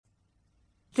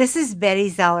This is Betty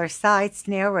Zeller Seitz,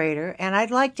 narrator, and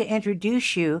I'd like to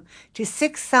introduce you to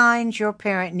 6 Signs Your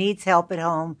Parent Needs Help at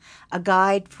Home, a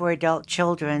guide for adult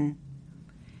children.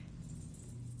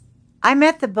 I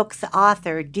met the book's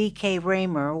author, D.K.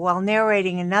 Raymer, while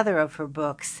narrating another of her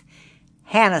books,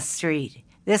 Hannah Street,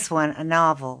 this one a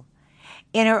novel.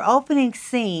 In her opening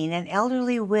scene, an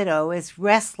elderly widow is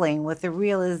wrestling with the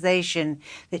realization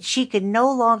that she can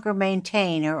no longer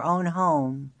maintain her own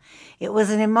home. It was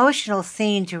an emotional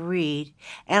scene to read,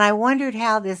 and I wondered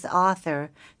how this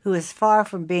author, who is far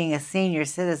from being a senior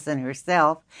citizen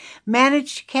herself,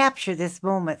 managed to capture this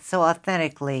moment so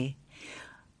authentically.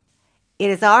 It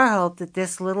is our hope that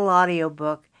this little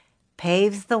audiobook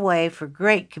paves the way for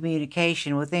great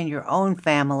communication within your own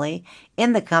family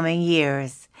in the coming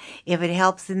years. If it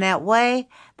helps in that way,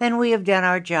 then we have done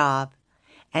our job.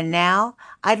 And now,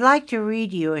 I'd like to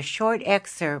read you a short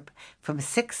excerpt from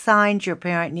 6 Signs Your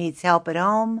Parent Needs Help at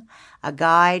Home, a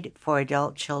guide for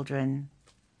adult children.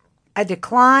 A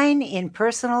decline in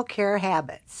personal care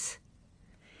habits.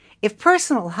 If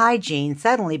personal hygiene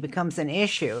suddenly becomes an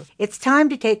issue, it's time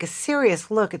to take a serious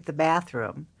look at the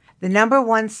bathroom. The number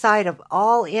one site of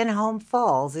all in-home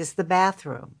falls is the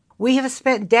bathroom. We have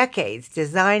spent decades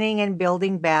designing and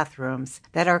building bathrooms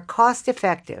that are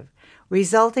cost-effective,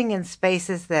 resulting in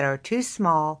spaces that are too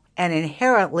small and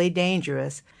inherently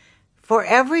dangerous for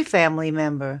every family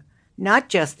member, not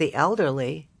just the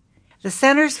elderly. The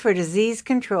Centers for Disease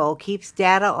Control keeps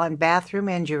data on bathroom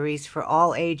injuries for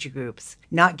all age groups,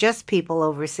 not just people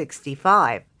over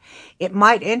 65. It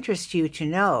might interest you to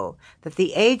know that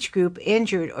the age group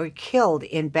injured or killed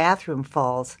in bathroom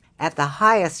falls at the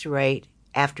highest rate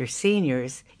after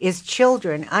seniors is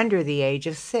children under the age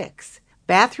of 6.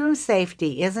 Bathroom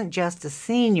safety isn't just a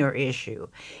senior issue,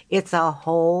 it's a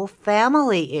whole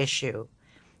family issue.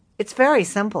 It's very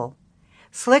simple.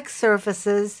 Slick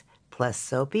surfaces plus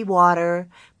soapy water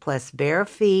plus bare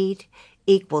feet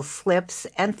equals slips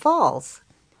and falls.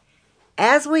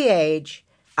 As we age,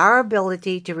 our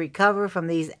ability to recover from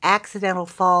these accidental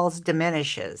falls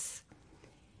diminishes.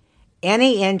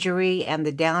 Any injury and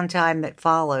the downtime that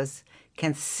follows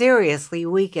can seriously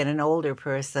weaken an older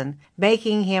person,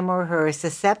 making him or her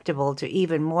susceptible to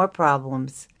even more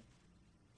problems.